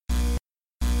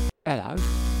Hello.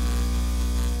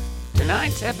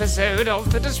 Tonight's episode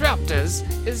of The Disruptors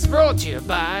is brought to you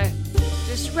by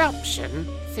Disruption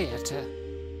Theatre.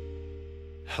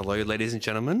 Hello, ladies and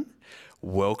gentlemen.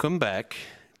 Welcome back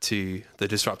to the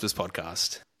Disruptors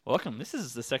podcast. Welcome. This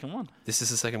is the second one. This is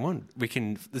the second one.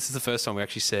 This is the first time we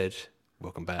actually said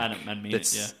welcome back. And mean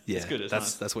it, yeah. It's good. It's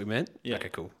nice. That's what we meant? Yeah. Okay,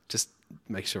 cool. Just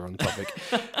make sure we're on the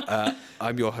topic.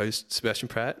 I'm your host, Sebastian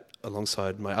Pratt,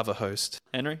 alongside my other host,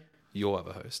 Henry. Your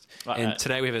other host. Right, and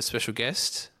today we have a special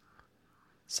guest.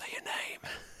 Say your name.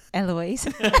 Eloise.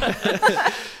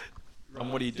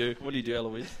 What do you do? What do you do,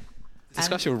 Eloise?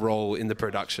 Discuss your role in the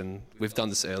production. We've done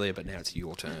this earlier, but now it's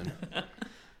your turn.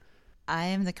 I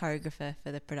am the choreographer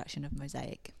for the production of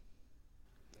Mosaic.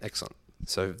 Excellent.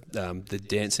 So the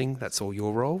dancing, that's all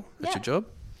your role? That's your job?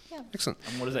 Yeah. Excellent.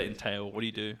 And what does that entail? What do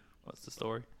you do? What's the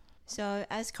story? So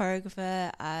as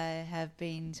choreographer, I have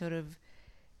been sort of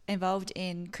involved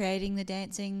in creating the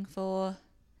dancing for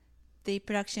the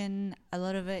production. A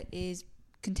lot of it is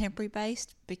contemporary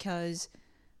based because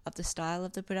of the style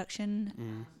of the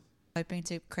production. Hoping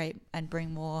to create and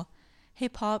bring more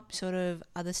hip hop, sort of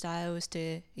other styles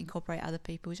to incorporate other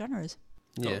people's genres.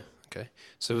 Yeah, okay.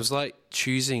 So it was like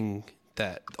choosing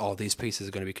that, these pieces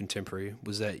are going to be contemporary.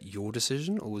 Was that your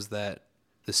decision or was that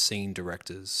the scene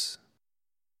director's?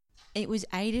 It was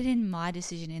aided in my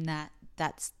decision in that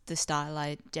that's the style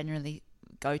I generally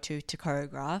go to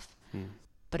choreograph,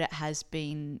 but it has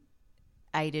been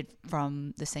aided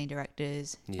from the scene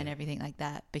directors and everything like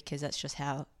that because that's just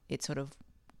how it's sort of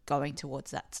going towards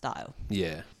that style.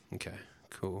 Yeah, okay,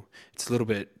 cool. It's a little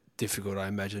bit difficult, I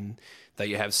imagine, that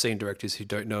you have scene directors who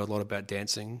don't know a lot about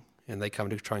dancing and they come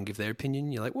to try and give their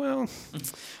opinion. You're like, well,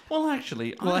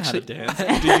 actually, I know how to dance.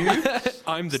 Do you?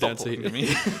 I'm the Stop dancer. talking to me.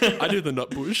 I do the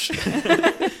nut bush.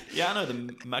 Yeah, I know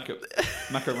the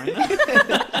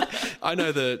Macarena. I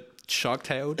know the Shark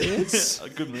Tale dance. A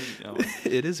good movie. Oh.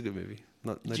 It is a good movie.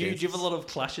 Do you have a lot of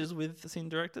clashes with the scene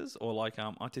directors or like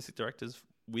artistic directors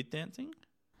with dancing?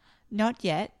 Not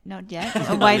yet.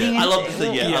 I'm waiting. I love to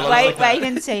see. Yeah, wait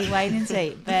and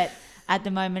see. But at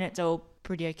the moment, it's all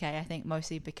pretty okay. I think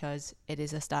mostly because it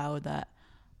is a style that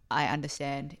I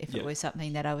understand. If it was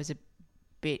something that I was a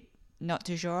bit not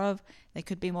too sure of, there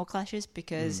could be more clashes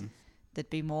because there'd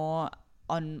be more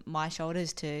on my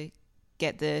shoulders to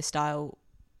get the style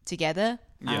together.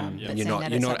 And you're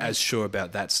not as sure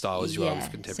about that style as you are with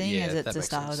contemporary. Seeing as it's a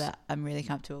style that I'm really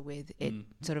comfortable with, it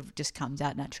sort of just comes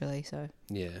out naturally. So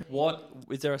what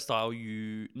is there a style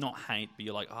you not hate, but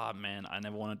you're like, man, I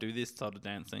never want to do this sort of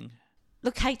dancing?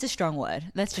 Look, hate's a strong word.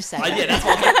 Let's just say Yeah, that.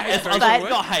 that's what I'm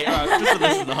not hate. All right, just for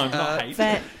listeners at home, not hate.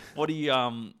 But what do you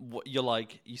what you're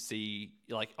like? You see,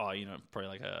 you're like, probably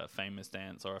like a famous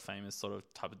dance or a famous sort of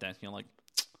type of dance. And you're like,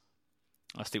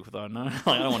 I stick with what I know. Like,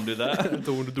 I don't want to do that. I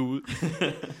don't want to do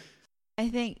it. I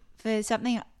think for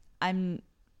something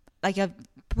I've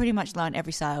pretty much learned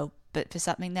every style, but for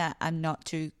something that I'm not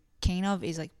too keen of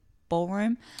is like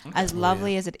ballroom. Okay. As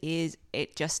lovely as it is,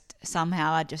 it just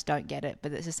somehow I just don't get it.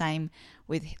 But it's the same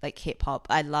with like hip hop.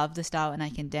 I love the style and I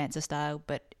can dance the style,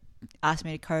 but ask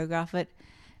me to choreograph it,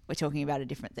 we're talking about a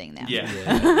different thing now. Yeah,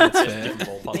 that's fair.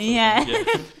 Yeah.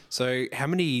 So how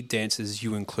many dancers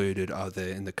you included are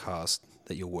there in the cast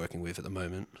that you're working with at the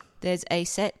moment? There's a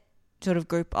set sort of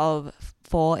group of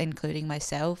 4, including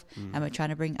myself, and we're trying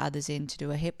to bring others in to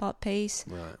do a hip hop piece.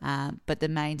 Right. But the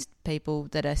main people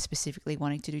that are specifically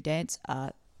wanting to do dance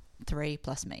are 3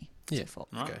 plus me. Yeah. So 4.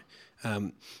 Right. Okay.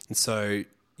 And so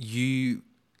you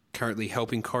currently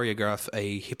helping choreograph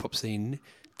a hip hop scene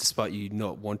despite you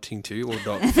not wanting to or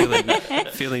not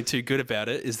feeling too good about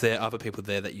it. Is there other people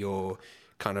there that you're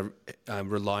kind of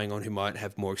relying on who might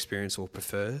have more experience or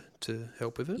prefer to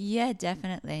help with it? Yeah,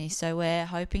 definitely. So we're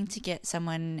hoping to get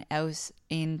someone else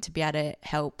in to be able to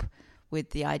help with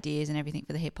the ideas and everything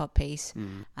for the hip hop piece.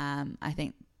 I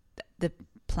think the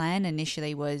plan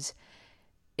initially was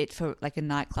it for like a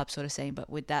nightclub sort of scene, but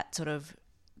with that sort of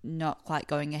not quite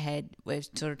going ahead, we're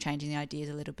sort of changing the ideas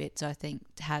a little bit. So I think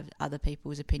to have other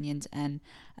people's opinions and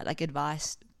like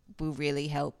advice will really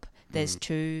help. There's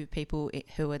 2 people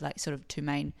who are like sort of 2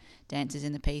 main dancers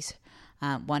in the piece.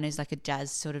 One is like a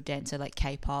jazz sort of dancer, like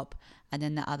K-pop, and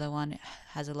then the other one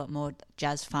has a lot more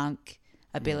jazz funk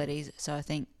abilities. So I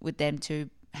think with them 2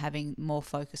 having more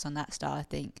focus on that style, I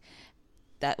think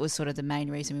that was sort of the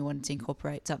main reason we wanted to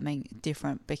incorporate something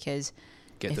different, because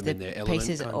Get if them the in their element,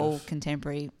 pieces are all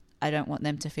contemporary, I don't want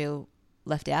them to feel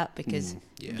left out because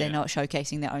they're not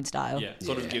showcasing their own style. Yeah,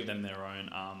 sort of give them their own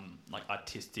like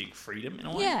artistic freedom in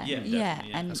a way. Yeah.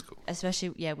 And that's cool. Especially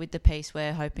with the piece,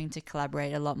 we're hoping to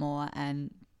collaborate a lot more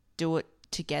and do it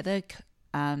together,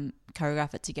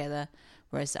 choreograph it together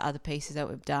whereas the other pieces that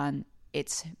we've done,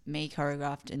 it's me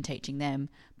choreographed and teaching them,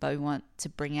 but we want to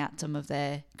bring out some of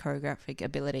their choreographic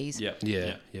abilities. Yeah.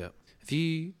 Do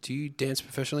you dance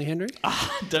professionally, Henry?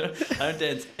 I don't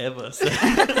dance ever. So.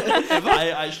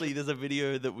 I actually, there's a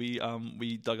video that we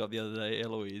dug up the other day,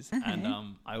 Eloise,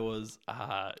 and I was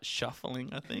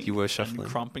shuffling. I think You were shuffling, and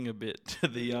crumping a bit to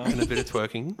the and a bit of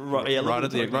twerking. Right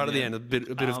at the end, a bit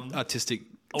of artistic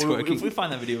twerking. If we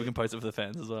find that video, we can post it for the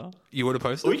fans as well. You want to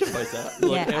post it? We can post that.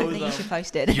 Yeah, I think you should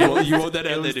post it. You want that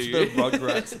It out there, was do the you?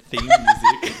 Rugrats theme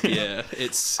music. Yeah,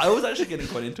 it's. I was actually getting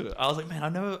quite into it. I was like, man,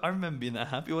 I remember being that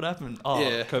happy. What happened? Oh,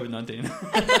 Yeah.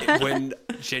 COVID-19.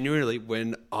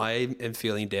 when I am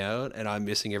feeling down and I'm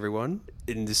missing everyone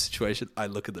in this situation, I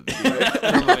look at the video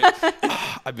and I'm like,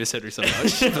 I miss Henry so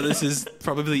much. But this is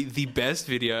probably the best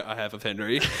video I have of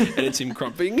Henry, and it's him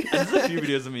crumping. There's a few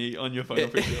videos of me on your phone. I'm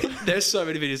pretty sure. There's so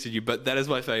many videos of you, but that is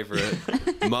my favorite.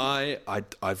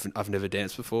 I've never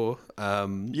danced before.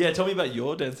 Yeah, tell me about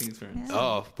your dancing experience.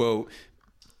 Oh well.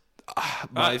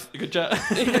 Good chat.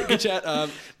 Good chat.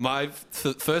 My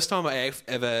first time I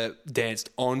ever danced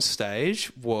on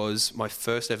stage was my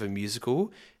first ever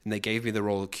musical, and they gave me the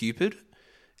role of Cupid,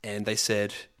 and they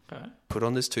said, Okay. "Put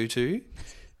on this tutu.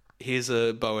 Here's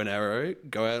a bow and arrow.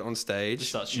 Go out on stage. Just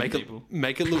start shooting people.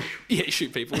 Make it look. Yeah,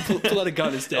 shoot people. Pull out a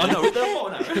gun instead. Oh no, they're all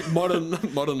now.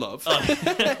 Modern love."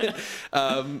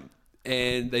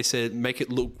 And they said, "Make it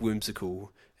look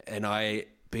whimsical." And I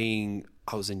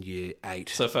was in year 8.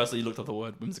 So firstly, you looked up the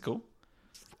word whimsical.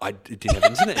 I didn't have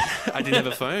internet. I didn't have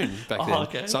a phone back then.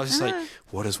 Okay. So I was just like,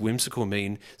 what does whimsical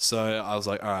mean? So I was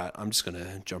like, all right, I'm just going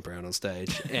to jump around on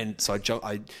stage. And so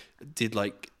I did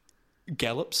like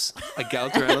gallops. I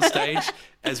galloped around on stage,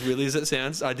 as really as it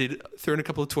sounds. I threw in a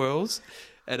couple of twirls,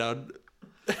 and I'd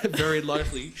very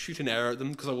lightly shoot an arrow at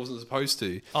them because I wasn't supposed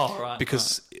to. Oh, right.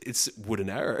 Because it's wooden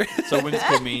arrow. So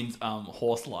whimsical means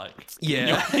horse-like.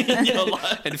 Yeah. In your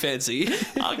life. And fancy.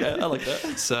 Okay, I like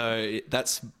that. So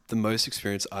that's the most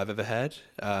experience I've ever had.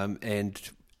 And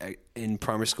in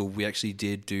primary school, we actually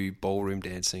did do ballroom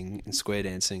dancing and square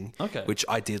dancing, Okay. which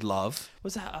I did love.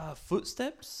 Was that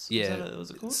footsteps? Yeah, Was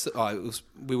it called? So,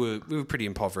 we were pretty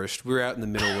impoverished. We were out in the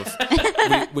middle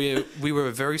of we were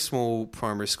a very small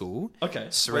primary school. Okay.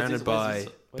 Surrounded by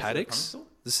where's paddocks. this primary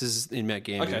This is in Mount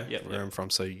Gambier, Okay, yeah, where yeah. I'm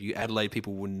from. So you Adelaide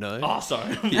people wouldn't know. Oh,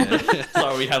 sorry. Yeah.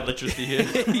 Sorry, we have electricity here.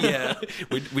 Yeah,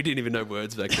 we didn't even know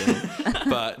words back then.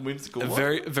 But Whimsical a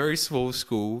what? very small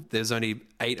school. There's only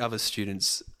 8 other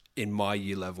students in my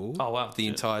year level. Oh, wow. The Yeah.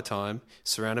 entire time,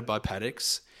 surrounded by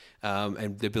paddocks,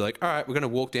 and they'd be like, "All right, we're going to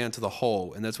walk down to the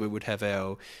hall," and that's where we'd have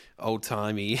our old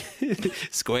timey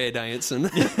square dancing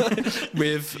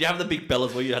with You have the big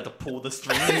bells where you had to pull the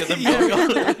string and get them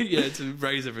going. yeah to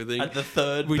raise everything. At the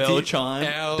third We bell did- chime,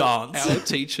 our, dance. Our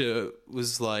teacher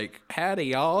was like, "Howdy,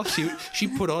 y'all." She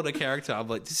put on a character. I'm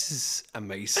like, "This is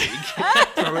amazing,"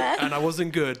 and I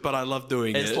wasn't good, but I love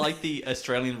doing it. It's like the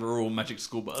Australian rural magic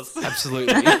school bus.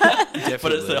 Absolutely, definitely.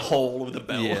 But it's the hole with a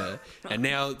bell. Yeah, and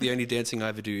now the only dancing I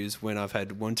ever do is when I've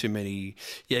had one too many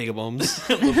Jaeger bombs,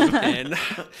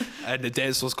 and the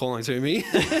dance floor's calling to me,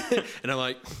 and I'm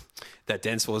like, that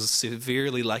dance floor is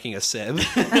severely lacking a Seb.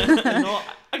 You know what?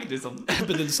 I can do something.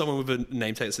 But then someone with a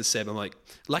name tag that says Seb, I'm like,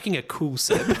 lacking a cool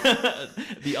Seb.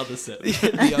 The other set.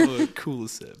 The other cool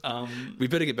Seb. We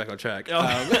better get back on track.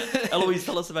 Eloise,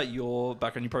 tell us about your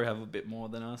background. You probably have a bit more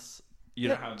than us. You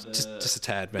don't have the just a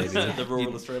tad, maybe. the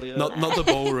rural Australia. Not the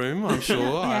ballroom, I'm sure.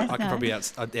 Yeah, I can no. probably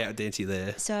out dance you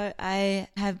there. So I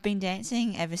have been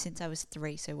dancing ever since I was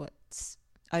 3. So what's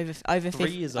over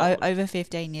 3 years old? over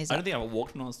 15 years I don't think I ever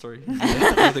walked on a story.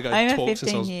 I think I over talked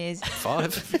since I 15 was years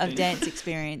 5. of dance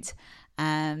experience.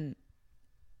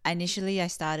 Initially I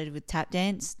started with tap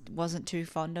dance, wasn't too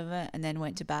fond of it, and then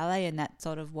went to ballet, and that's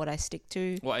sort of what I stick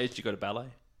to. What age did you go to ballet?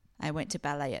 I went to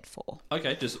ballet at 4.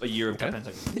 Okay, just a year of Okay. tap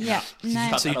dancing. Yeah,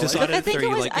 no. So you Look, decided I think at 3,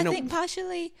 it was. like, you I know, think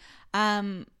partially,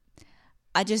 I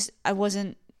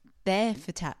wasn't there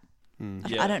for tap.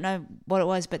 Yeah. I don't know what it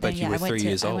was, but then But you were I went 3 to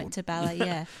years I old. went to ballet.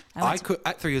 Yeah, I could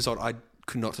at 3 years old. I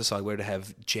could not decide whether to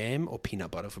have jam or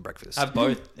peanut butter for breakfast. Have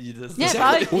both. You just, Yeah,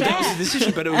 Exactly. both, Well, that was yeah. the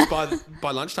decision, but it was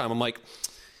by lunchtime. I'm like,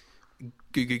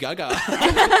 goo goo gaga.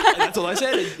 And that's all I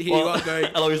said. And here you are going,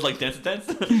 Eloise like dance.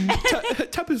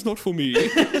 tap is not for me.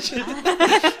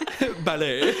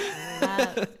 Ballet.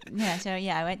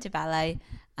 I went to ballet,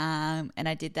 and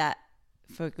I did that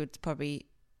for a good probably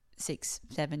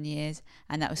 6-7 years,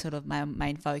 and that was sort of my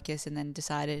main focus. And then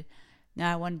decided, no,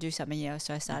 I want to do something else.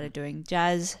 So I started doing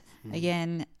jazz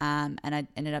again, and I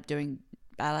ended up doing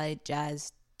ballet,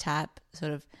 jazz, tap,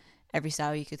 sort of every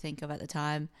style you could think of at the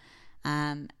time.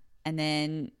 And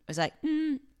then I was like,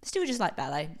 still just like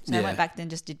ballet. So I Yeah. went back then,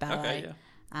 just did ballet. Okay,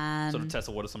 yeah. Sort of test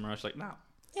the water somewhere else. Like, nah,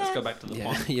 let's Yeah. go back to the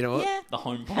Yeah, pond. you know what? Yeah. The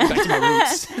home pond. Back to my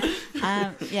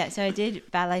roots. So I did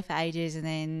ballet for ages, and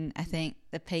then I think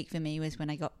the peak for me was when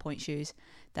I got point shoes.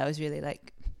 That was really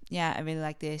like, yeah, I really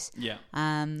like this. Yeah.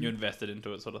 You invested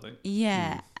into it, sort of thing.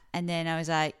 Yeah. And then I was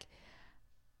like,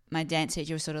 my dance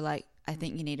teacher was sort of like, I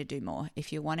think you need to do more.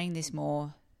 If you're wanting this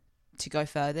more to go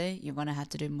further, you're going to have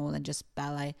to do more than just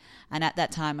ballet. And at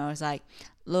that time I was like,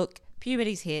 look,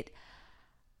 puberty's hit.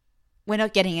 We're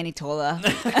not getting any taller.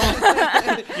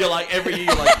 You're like, every year,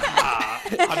 you're like,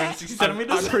 160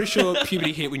 centimeters. I'm pretty sure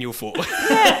puberty hit when you were 4.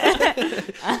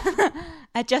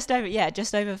 At just over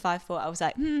 5'4", I was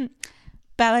like,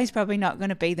 ballet's probably not going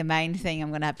to be the main thing I'm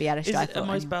going to be able to strive for. Are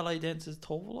most anymore. ballet dancers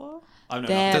taller? I don't know.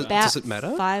 They're Does- about does it matter?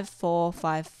 5'4",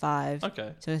 5'5",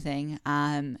 Okay. sort of thing.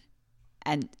 And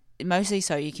mostly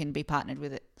so you can be partnered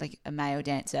with like a male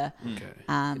dancer.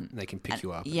 Okay. They can pick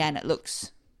you up. Yeah, and it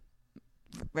looks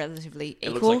relatively It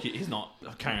equal. looks like he's not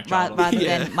carrying a child. Rather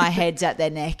than my head's at their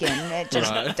neck and it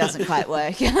just doesn't quite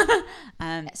work.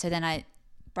 So then I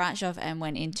branched off and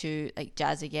went into like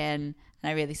jazz again, and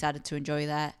I really started to enjoy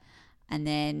that. And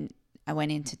then I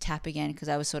went into tap again because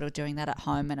I was sort of doing that at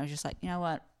home, and I was just like, you know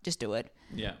what, just do it.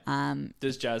 Yeah.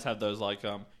 Does jazz have those like you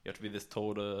have to be this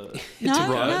tall to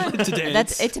to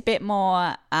dance. It's a bit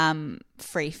more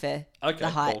free for Okay, the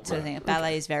height cool. sort of thing.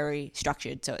 Ballet is very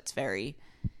structured, so it's very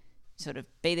sort of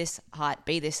be this height,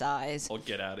 be this size, or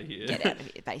get out of here? get out of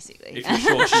here, basically. If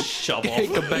you're short, shove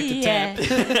off. Come back to Yeah.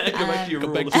 tap. Go back to your Go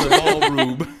back rules. to the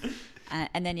ballroom.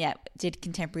 And then did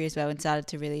contemporary as well and started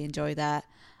to really enjoy that.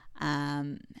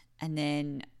 And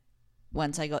then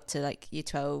once I got to like year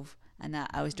 12 and that,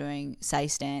 I was doing say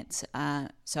stance.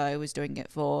 So I was doing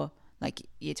it for like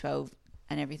year 12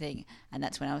 and everything. And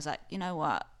that's when I was like, you know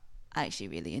what? I actually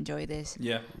really enjoy this.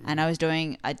 Yeah. And I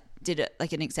did it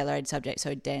like an accelerated subject.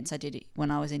 So dance, I did it when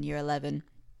I was in year 11.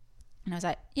 And I was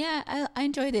like, yeah, I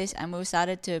enjoy this. And we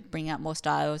started to bring out more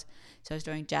styles. So I was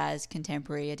doing jazz,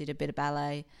 contemporary. I did a bit of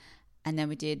ballet. And then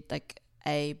we did like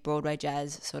a Broadway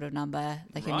jazz sort of number,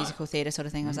 like a musical theatre sort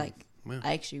of thing. I was like,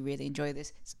 I actually really enjoy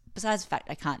this. Besides the fact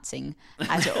I can't sing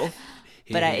at all.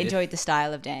 But I enjoyed the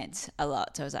style of dance a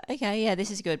lot. So I was like, okay, yeah,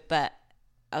 this is good. But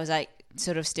I was like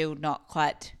sort of still not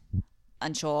quite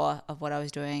unsure of what I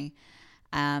was doing.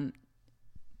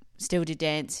 Still did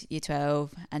dance year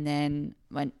 12 and then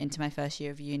went into my first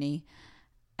year of uni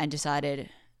and decided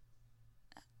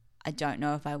I don't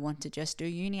know if I want to just do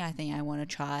uni. I think I want to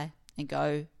try and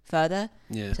go further.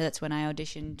 Yeah. So that's when I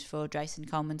auditioned for Jason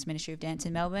Coleman's Ministry of Dance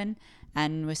in Melbourne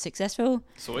and was successful.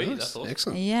 Sweet. Nice. That's awesome.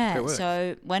 Excellent. Yeah, Great work.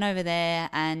 so went over there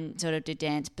and sort of did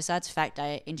dance. Besides the fact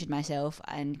I injured myself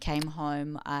and came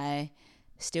home, I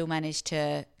still managed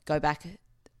to go back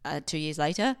 2 years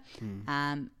later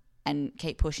and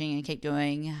keep pushing and keep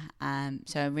doing.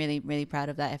 So I'm really, really proud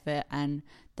of that effort, and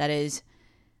that is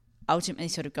ultimately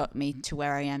sort of got me to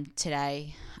where I am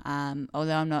today.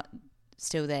 Although I'm not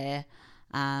still there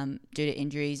due to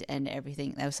injuries and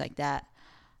everything else like that,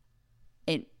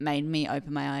 it made me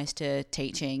open my eyes to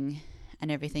teaching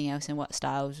and everything else and what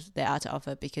styles there are to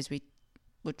offer, because we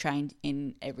were trained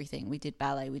in everything. We did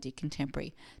ballet, we did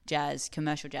contemporary, jazz,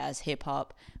 commercial jazz, hip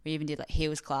hop. We even did like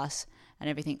heels class and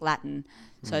everything, Latin.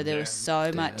 So there was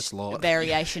so much that's a lot.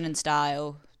 variation and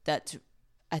style that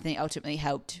I think ultimately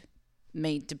helped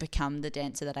me to become the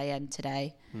dancer that I am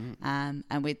today.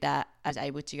 And with that, I was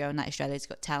able to go on that Australia's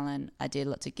Got Talent. I did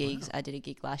lots of gigs. I did a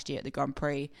gig last year at the Grand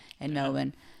Prix in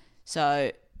Melbourne.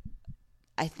 So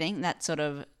I think that sort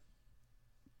of,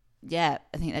 I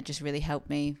think that just really helped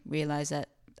me realise that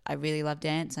I really love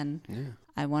dance and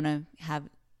I want to have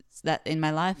that in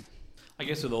my life. I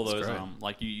guess with all those, great.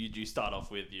 like you start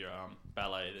off with your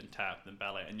ballet, then tap, then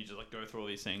ballet, and you just like go through all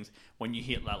these things. When you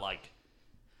hit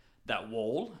that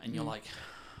wall, and you're like,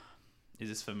 "Is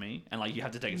this for me?" And like you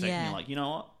have to take a second. And you're like, you know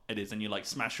what, it is, and you like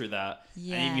smash through that.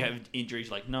 Yeah. And if you have injuries,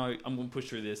 you're like, no, I'm going to push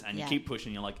through this, and you keep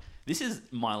pushing. You're like, this is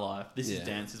my life. This is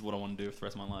dance. This is what I want to do for the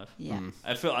rest of my life. Yeah.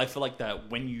 I feel like that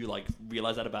when you like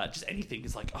realize that about just anything,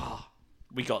 it's like,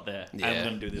 we got there, and I'm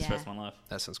going to do this for the rest of my life.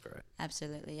 That sounds great.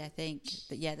 Absolutely. I think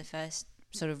that, the first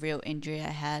sort of real injury I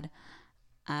had,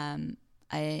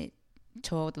 I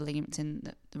tore the ligaments in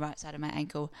the right side of my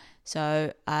ankle.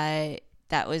 So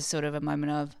that was sort of a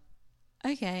moment of,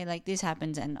 okay, like this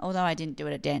happens. And although I didn't do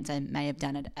it at dance, I may have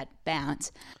done it at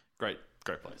bounce. Great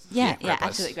place. Yeah, great place.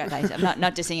 absolutely great place. I'm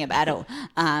not dissing it at all.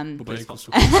 And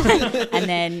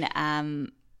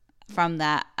then from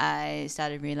that, I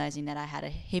started realizing that I had a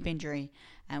hip injury.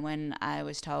 And when I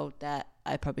was told that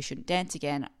I probably shouldn't dance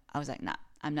again, I was like, nah,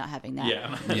 I'm not having that.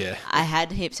 Yeah. Yeah. I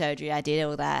had hip surgery. I did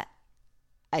all that.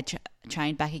 I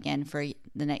trained back again for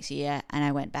the next year, and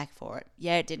I went back for it.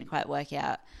 Yeah, it didn't quite work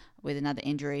out with another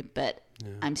injury, but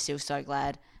I'm still so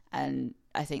glad. And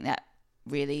I think that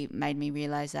really made me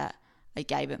realise that I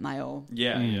gave it my all.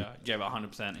 Yeah, gave it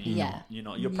 100%.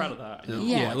 You're proud of that.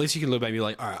 At least you can look back and be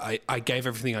like, all right, I gave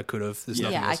everything I could have. There's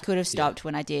nothing else. I could have stopped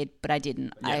when I did, but I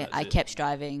didn't. Yeah, I kept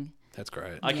striving. That's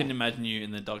great. I can imagine you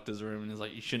in the doctor's room and it's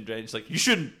like, you shouldn't do it. It's like, you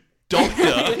shouldn't, doctor.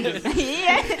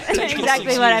 Yeah, that's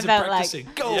exactly what I felt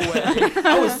like. Go away.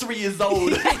 I was 3 years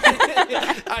old.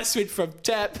 I switched from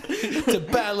tap to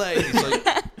ballet. It's like,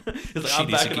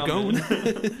 I'm back and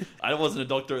I'm I wasn't a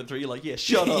doctor at 3. You're like, yeah,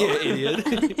 shut up. Yeah, idiot.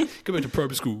 Go back to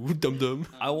private school, dum-dum.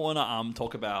 I want to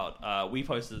talk about, we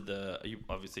posted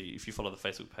obviously, if you follow the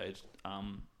Facebook page,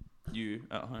 you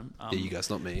at home. Yeah, you guys,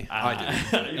 not me. I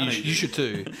do. You should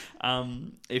too.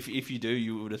 If you do,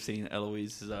 you would have seen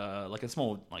Eloise's like a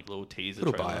small little teaser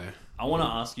little trailer. bio. I want to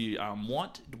ask you,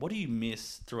 what do you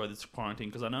miss throughout this quarantine?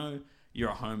 Because I know you're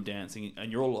at home dancing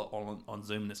and you're all on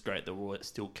Zoom and it's great that we're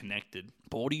still connected.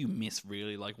 But what do you miss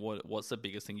really? Like what's the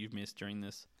biggest thing you've missed during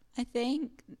this? I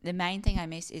think the main thing I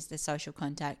miss is the social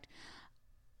contact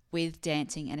with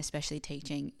dancing and especially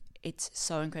teaching. It's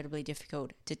so incredibly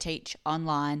difficult to teach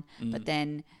online, but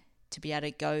then to be able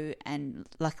to go and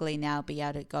luckily now be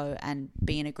able to go and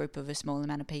be in a group of a small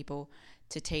amount of people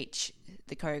to teach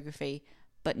the choreography,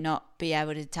 but not be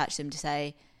able to touch them to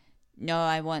say, no,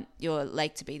 I want your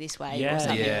leg to be this way or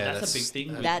something. Yeah, that's a big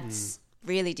thing. That's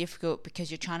really difficult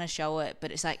because you're trying to show it,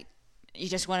 but it's like, you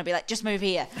just want to be like, just move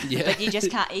here. Yeah. But you just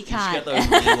can't. You can't. You get those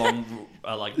really long,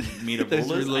 meter Those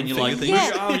rulers, really and you're long like, finger push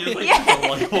your arm, you're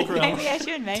like, walk around. Maybe I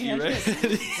should. Maybe I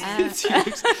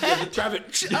should. Grab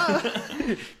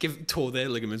it. Tore their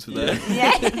ligaments with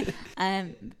that.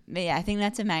 But yeah, I think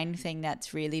that's the main thing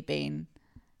that's really been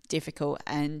difficult.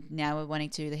 And now we're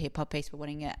wanting to do the hip hop piece. We're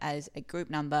wanting it as a group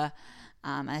number.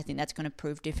 And I think that's going to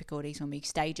prove difficulties when we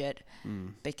stage it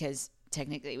because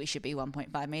technically we should be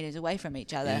 1.5 meters away from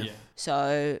each other. Yeah.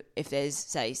 So if there's,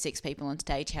 say, 6 people on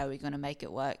stage, how are we going to make it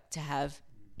work to have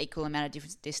equal amount of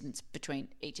different distance between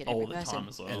each and every person? All the time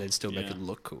as well. And then still make it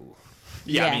look cool.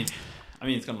 Yeah. I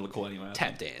mean, it's going to look cool anyway.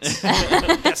 Tap dance.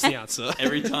 That's the answer.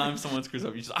 Every time someone screws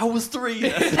up, you just, I was 3.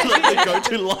 That's like the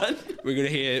go-to line. We're going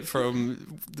to hear it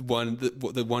from the one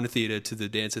theatre to the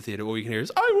dancer theatre. All you can hear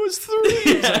is, I was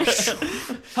 3. Like,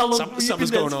 how long something's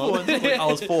going on. Like, I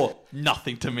was 4.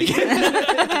 Nothing to me.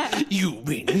 You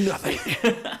mean nothing.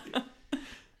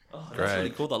 That's really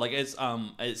cool though. Like it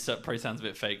probably sounds a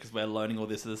bit fake because we're learning all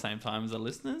this at the same time as our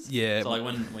listeners. Yeah. So like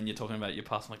when you're talking about your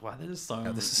past, I'm like, wow, there's so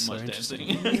much dancing.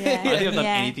 Yeah. I think I've done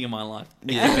anything in my life.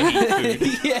 Yeah.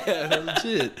 Yeah,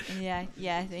 legit. Yeah.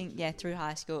 I think through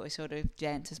high school it was sort of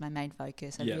dance was my main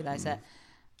focus. I realised that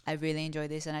I really enjoyed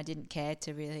this and I didn't care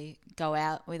to really go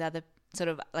out with other sort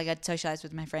of like I'd socialise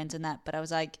with my friends and that, but I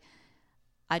was like,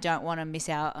 I don't want to miss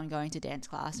out on going to dance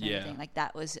class and everything. Like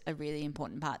that was a really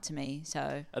important part to me.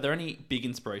 So, are there any big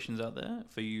inspirations out there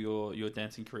for your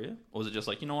dancing career, or was it just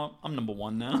like, you know what, I'm number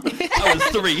 1 now? I was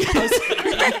 3.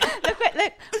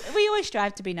 look, we always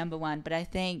strive to be number 1, but I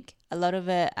think a lot of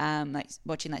it, like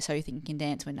watching like So You Think You Can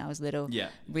Dance when I was little,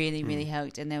 really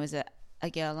helped. And there was a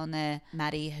girl on there,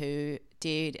 Maddie, who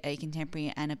did a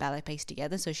contemporary and a ballet piece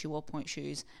together. So she wore point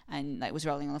shoes and like was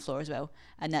rolling on the floor as well.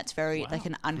 And that's very like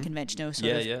an unconventional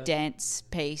sort of dance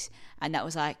piece. And that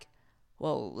was like,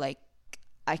 well, like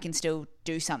I can still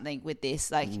do something with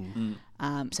this. Like,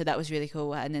 so that was really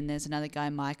cool. And then there's another guy,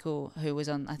 Michael, who was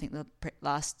on, I think the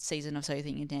last season of So You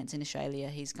Think You Can Dance in Australia.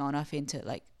 He's gone off into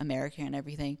like America and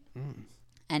everything.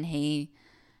 And he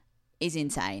is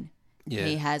insane. Yeah.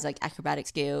 He has like acrobatic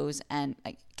skills and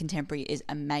like contemporary is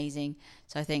amazing.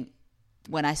 So I think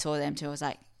when I saw them two, I was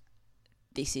like,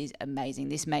 this is amazing.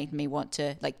 This made me want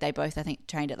to, like, they both, I think,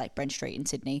 trained at like Brent Street in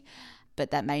Sydney,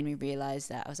 but that made me realise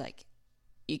that I was like,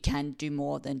 you can do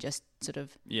more than just sort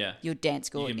of your dance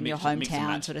school in your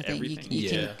hometown sort of thing. You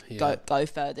can go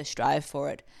further, strive for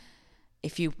it.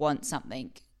 If you want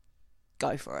something,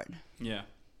 go for it. Yeah.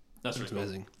 That's really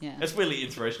amazing. Cool. Yeah, it's really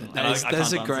inspirational.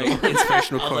 That's a great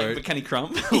inspirational quote. Like, but Kenny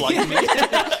Crump like me.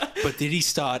 But did he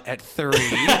start at 3?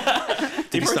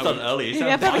 Did he start early? He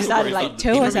probably started like 2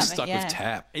 or something. Stuck with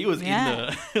tap. He was in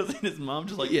his mum,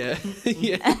 just like It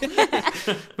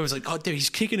was like, oh, dude, he's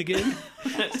kicking again.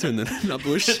 It's doing the nut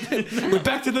bush. We're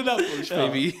back to the nut bush,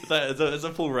 baby. It's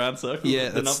a full round circle. Yeah,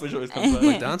 the nut bush always comes back.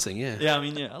 Like dancing. Yeah. I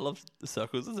mean, I love the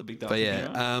circles. It's a big dance. But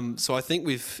yeah, so I think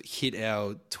we've hit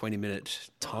our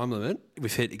 20-minute time limit.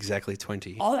 We've hit exactly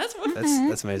 20. Oh,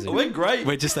 that's amazing. We're great.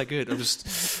 We're just that good.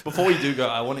 Before we do go,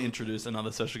 I want to introduce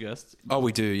another special guest. Oh,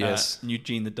 we do. Yes,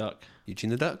 Eugene the Duck. Eugene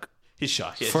the Duck. He's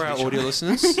shy. For our audio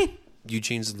listeners,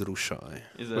 Eugene's a little shy.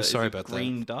 We're sorry about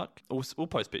green duck. We'll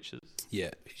post pictures.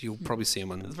 Yeah, you'll probably see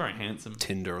him on It's very handsome.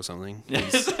 Tinder or something.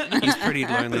 He's pretty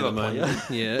lonely at the moment.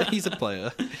 Yeah, he's a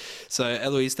player. So,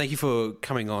 Eloise, thank you for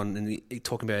coming on and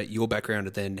talking about your background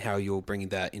and then how you're bringing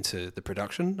that into the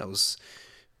production. That was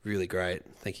really great.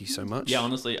 Thank you so much. Yeah,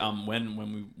 honestly,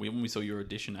 when we saw your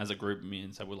audition as a group, me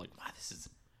and so we're like, wow, this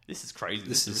is crazy.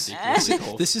 This is ridiculously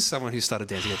cool. This is someone who started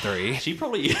dancing at 3. She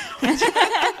probably.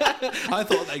 I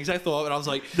thought that exact thought, and I was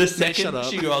like, The shut second up.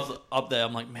 she was up there,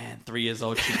 I'm like, man, 3 years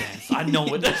old, she danced. I know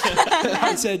it.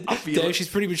 I said, feel Dave, it. she's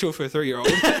pretty mature for a 3-year-old.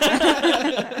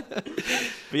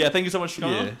 But yeah, thank you so much for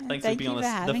coming Yeah. on. Thanks Thank for being you on for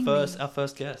having me. our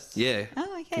first guest. Yeah.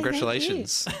 Oh, okay.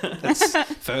 Congratulations. That's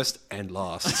first and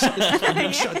last. I'm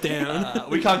being shut down.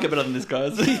 We can't get better than this,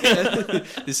 guys.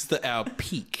 This is our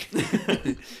peak.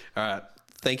 All right.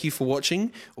 Thank you for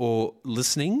watching or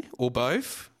listening or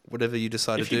both, whatever you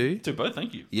decide If to you do. do both,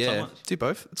 thank you. Yeah, So much. do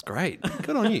both. It's great.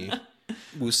 Good on you.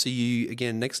 We'll see you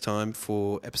again next time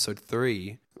for episode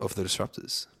 3 of The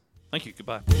Disruptors. Thank you.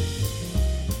 Goodbye.